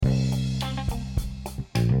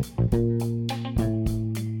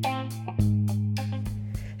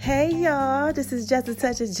y'all. This is Just a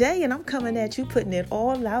Touch of J, and I'm coming at you, putting it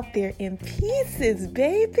all out there in pieces,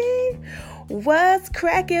 baby. What's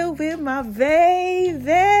cracking with my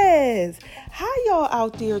babies? How y'all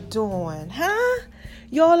out there doing, huh?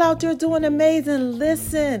 Y'all out there doing amazing.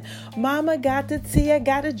 Listen, mama got the tea. I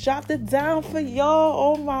got to drop it down for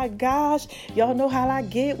y'all. Oh my gosh. Y'all know how I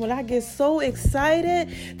get when I get so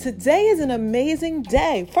excited. Today is an amazing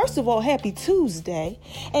day. First of all, happy Tuesday.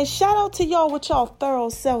 And shout out to y'all with y'all thorough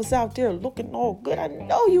selves out there looking all good. I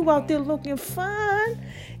know you out there looking fine.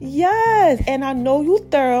 Yes. And I know you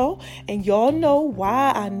thorough. And y'all know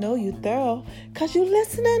why I know you thorough. Because you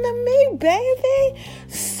listening to me, baby.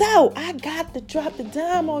 So I got to drop the dime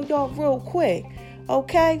on y'all real quick.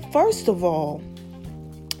 Okay. First of all,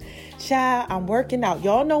 child, I'm working out.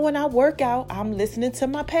 Y'all know when I work out, I'm listening to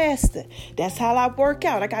my pastor. That's how I work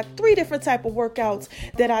out. I got 3 different type of workouts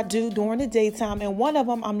that I do during the daytime, and one of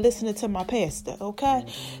them I'm listening to my pastor. Okay,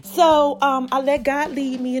 so I let God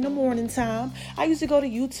lead me in the morning time. I used to go to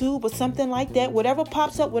YouTube or something like that. Whatever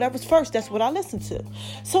pops up, whatever's first, that's what I listen to.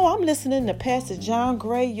 So I'm listening to Pastor John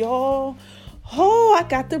Gray, y'all. Oh, I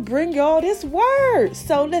got to bring y'all this word.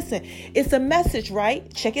 So listen, it's a message, right?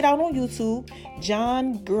 Check it out on YouTube.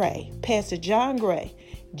 John Gray, Pastor John Gray,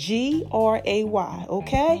 Gray.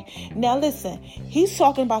 Okay. Now listen, he's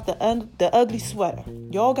talking about the ugly sweater.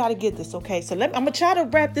 Y'all got to get this. Okay. So I'm going to try to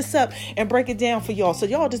wrap this up and break it down for y'all. So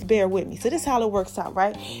y'all just bear with me. So this is how it works out,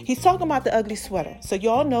 right? He's talking about the ugly sweater. So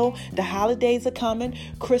y'all know the holidays are coming.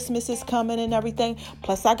 Christmas is coming and everything.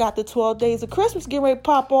 Plus I got the 12 days of Christmas getting ready to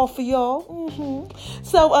pop off for y'all.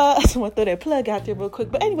 So I just want to throw that plug out there real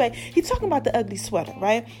quick. But anyway, he's talking about the ugly sweater,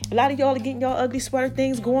 right? A lot of y'all are getting y'all ugly sweater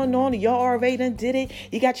things going on, and y'all already done did it.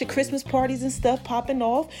 You got your Christmas parties and stuff popping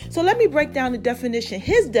off. So let me break down the definition,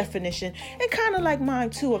 his definition, and kind of like mine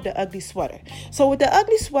too, of the ugly sweater. So what the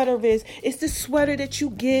ugly sweater is, it's the sweater that you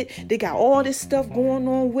get. They got all this stuff going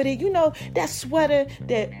on with it. You know, that sweater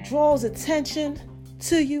that draws attention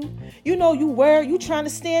to you. You know, you trying to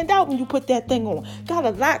stand out when you put that thing on. Got a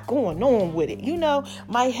lot going on with it. You know,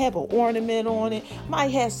 might have an ornament on it, might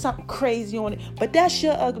have something crazy on it, but that's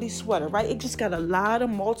your ugly sweater, right? It just got a lot of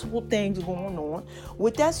multiple things going on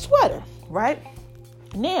with that sweater, right?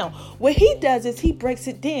 Now, what he does is he breaks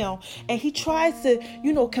it down and he tries to,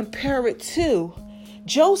 compare it to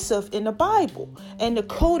Joseph in the Bible and the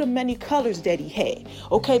coat of many colors that he had.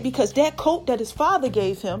 Okay, because that coat that his father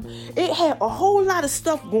gave him, it had a whole lot of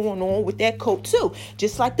stuff going on with that coat too,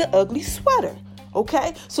 just like the ugly sweater.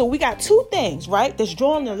 Okay, so we got 2 things, right, that's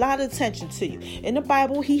drawing a lot of attention to you. In the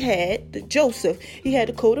Bible, he had Joseph, he had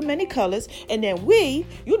the coat of many colors, and then we,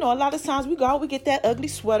 a lot of times we go out, we get that ugly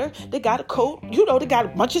sweater, they got a coat, they got a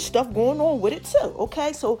bunch of stuff going on with it too.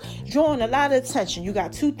 Okay, so drawing a lot of attention. You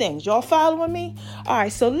got 2 things. Y'all following me? All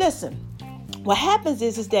right, so listen, what happens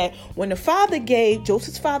is that when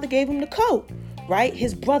Joseph's father gave him the coat, right,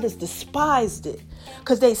 his brothers despised it.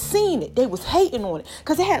 Because they seen it. They was hating on it.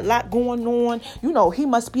 Because they had a lot going on. He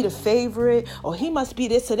must be the favorite. Or he must be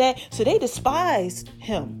this or that. So they despised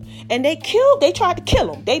him. And they tried to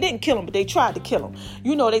kill him. They didn't kill him, but they tried to kill him.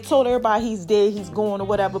 They told everybody he's dead, he's gone or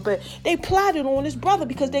whatever. But they plotted on his brother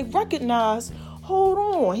because they recognized, hold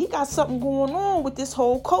on, he got something going on with this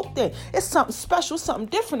whole coat thing. It's something special, something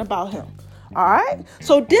different about him. All right.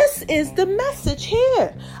 So this is the message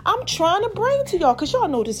here I'm trying to bring to y'all, because y'all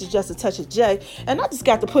know this is Just a Touch of J, and I just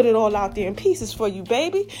got to put it all out there in pieces for you,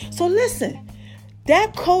 baby. So listen,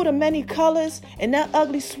 that coat of many colors and that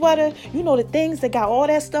ugly sweater, the things that got all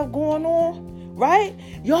that stuff going on, right?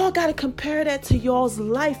 Y'all got to compare that to y'all's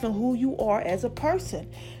life and who you are as a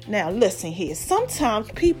person. Now, listen here.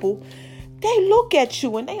 Sometimes people, they look at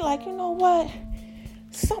you and they like, you know what?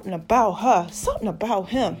 Something about her, something about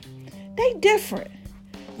him. They different,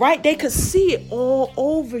 right? They could see it all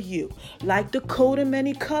over you, like the coat of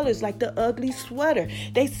many colors, like the ugly sweater.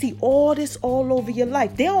 They see all this all over your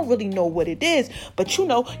life. They don't really know what it is, but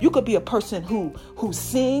you could be a person who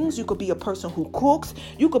sings. You could be a person who cooks.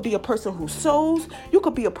 You could be a person who sews. You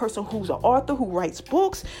could be a person who's an author who writes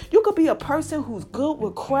books. You could be a person who's good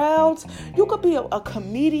with crowds. You could be a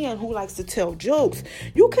comedian who likes to tell jokes.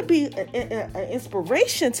 You could be an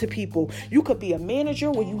inspiration to people. You could be a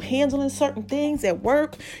manager where you handling certain things at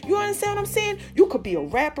work. You understand what I'm saying? You could be a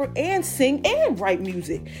rapper and sing and write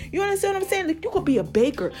music. You understand what I'm saying? Like, you could be a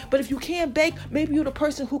baker, but if you can't bake, maybe you're the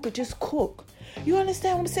person who could just cook. You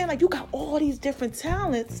understand what I'm saying? Like, you got all these different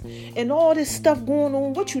talents and all this stuff going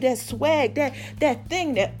on with you, that swag, that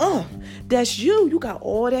thing that's you. You got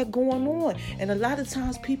all that going on. And a lot of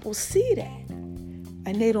times people see that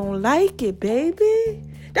and they don't like it, baby.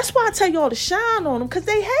 That's why I tell y'all to shine on them, because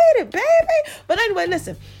they hate it, baby. But anyway,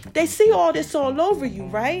 listen, they see all this all over you,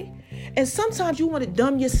 right? And sometimes you want to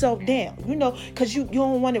dumb yourself down, because you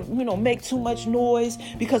don't want to, make too much noise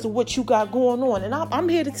because of what you got going on. And I'm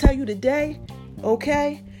here to tell you today,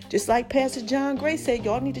 okay? Just like Pastor John Gray said,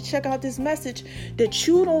 y'all need to check out this message, that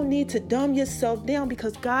you don't need to dumb yourself down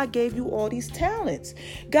because God gave you all these talents.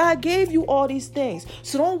 God gave you all these things.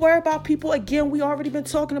 So don't worry about people. Again, we already been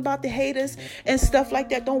talking about the haters and stuff like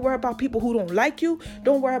that. Don't worry about people who don't like you.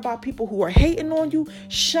 Don't worry about people who are hating on you.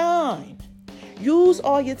 Shine. Use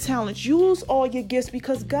all your talents. Use all your gifts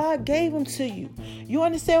because God gave them to you. You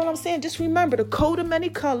understand what I'm saying? Just remember the coat of many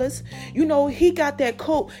colors. He got that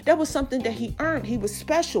coat. That was something that he earned. He was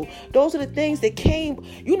special. Those are the things that came,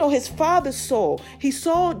 his father saw. He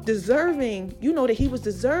saw deserving, that he was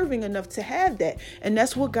deserving enough to have that. And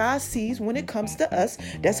that's what God sees when it comes to us.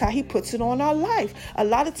 That's how he puts it on our life. A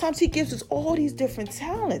lot of times he gives us all these different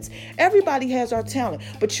talents. Everybody has our talent,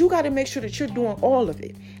 but you got to make sure that you're doing all of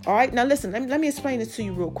it. All right. Now listen, let me explain this to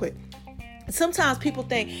you real quick. Sometimes people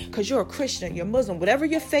think because you're a Christian, you're Muslim, whatever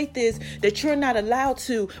your faith is, that you're not allowed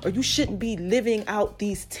to, or you shouldn't be living out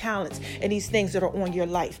these talents and these things that are on your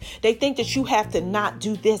life. They think that you have to not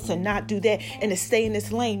do this and not do that and to stay in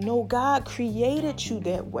this lane. No, God created you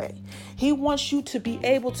that way. He wants you to be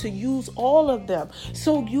able to use all of them.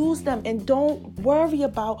 So use them and don't worry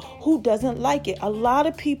about who doesn't like it. A lot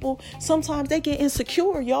of people, sometimes they get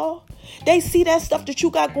insecure, y'all. They see that stuff that you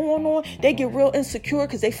got going on. They get real insecure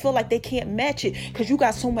because they feel like they can't match it because you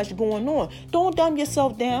got so much going on. Don't dumb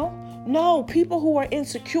yourself down. No, people who are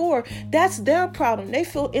insecure, that's their problem. They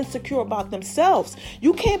feel insecure about themselves.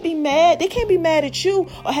 You can't be mad. They can't be mad at you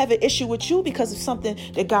or have an issue with you because of something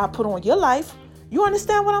that God put on your life. You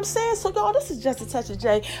understand what I'm saying? So, y'all, this is just a touch of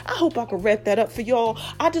J. I hope I can wrap that up for y'all.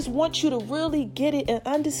 I just want you to really get it and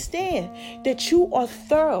understand that you are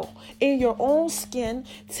thorough in your own skin.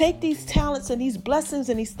 Take these talents and these blessings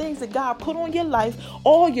and these things that God put on your life,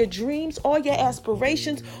 all your dreams, all your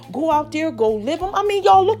aspirations. Go out there, go live them. I mean,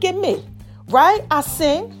 y'all, look at me, right? I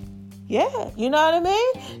sing. Yeah, you know what I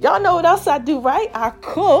mean? Y'all know what else I do, right? I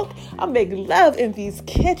cook. I make love in these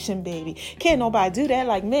kitchen, baby. Can't nobody do that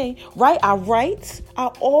like me, right? I write. I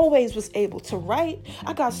always was able to write.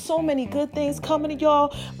 I got so many good things coming to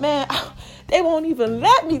y'all. Man, they won't even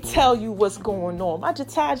let me tell you what's going on. My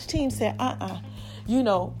Jataj team said, you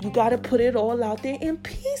got to put it all out there in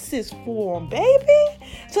pieces for them, baby.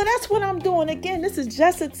 So that's what I'm doing. Again, this is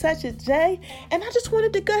just a touch of J. And I just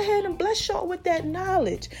wanted to go ahead and bless y'all with that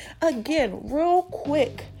knowledge. Again, real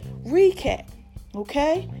quick recap.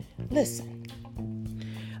 Okay? Listen.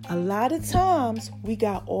 A lot of times we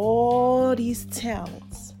got all these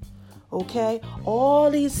talents. Okay? All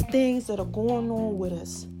these things that are going on with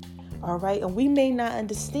us. All right. And we may not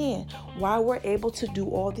understand why we're able to do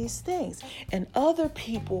all these things. And other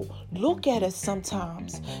people look at us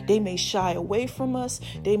sometimes. They may shy away from us.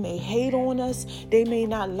 They may hate on us. They may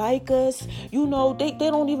not like us. They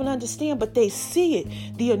don't even understand, but they see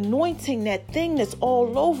it. The anointing, that thing that's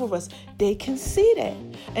all over us, they can see that.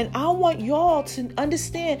 And I want y'all to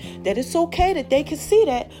understand that it's okay that they can see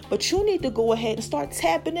that, but you need to go ahead and start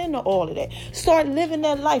tapping into all of that. Start living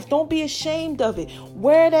that life. Don't be ashamed of it.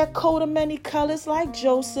 Wear that coat of many colors like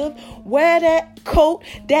Joseph. Wear that coat,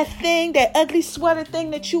 that thing, that ugly sweater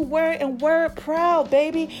thing that you wear, and wear it proud,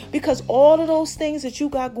 baby, because all of those things that you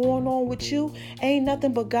got going on with you ain't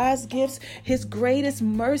nothing but God's gifts, his greatest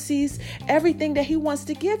mercies, everything that he wants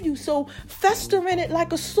to give you. So fester in it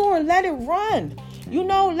like a sword. Let it run.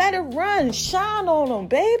 Let it run. Shine on them,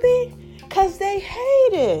 baby, because they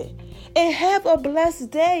hate it. And have a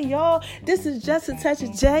blessed day, y'all. This is just a touch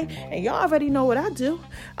of J. And y'all already know what I do.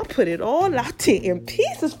 I put it all out there in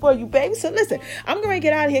pieces for you, baby. So listen, I'm going to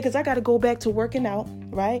get out of here because I got to go back to working out,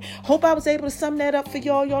 right? Hope I was able to sum that up for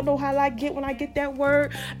y'all. Y'all know how I get when I get that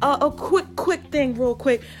word. A quick thing real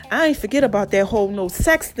quick. I ain't forget about that whole no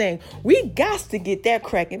sex thing. We got to get that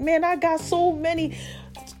cracking. Man, I got so many...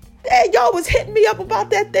 Hey, y'all was hitting me up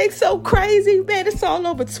about that thing so crazy. Man, it's all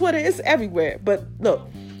over Twitter. It's everywhere. But look,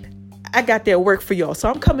 I got that work for y'all. So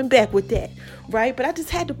I'm coming back with that, right? But I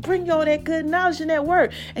just had to bring y'all that good knowledge and that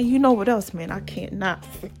word. And you know what else, man? I can't not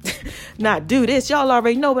do this. Y'all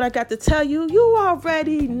already know what I got to tell you. You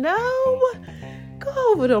already know.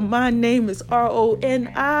 Go over to My Name is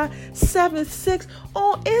RONI76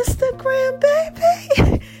 on Instagram,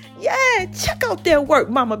 baby. Yeah, check out that work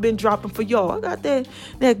Mama been dropping for y'all. I got that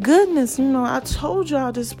goodness. I told y'all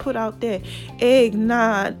I just put out that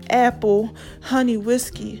eggnog, apple, honey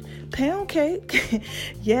whiskey pound cake.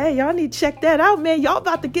 Yeah, y'all need to check that out, man. Y'all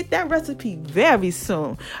about to get that recipe very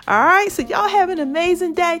soon. All right, so y'all have an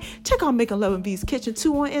amazing day. Check out Making Love and V's Kitchen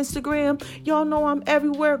 2 on Instagram. Y'all know I'm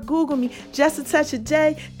everywhere. Google me, Just a Touch of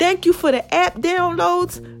J. Thank you for the app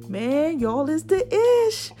downloads. Man, y'all is the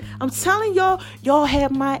ish. I'm telling y'all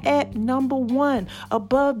have my app #1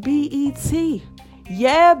 above BET.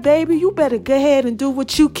 Yeah, baby, you better go ahead and do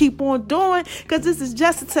what you keep on doing, because this is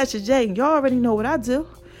Just a Touch of J. Y'all already know what I do.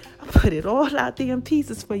 I put it all out there in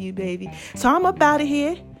pieces for you, baby. So I'm up out of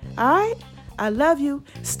here. All right? I love you.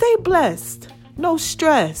 Stay blessed. No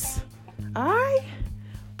stress. All right?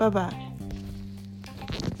 Bye-bye.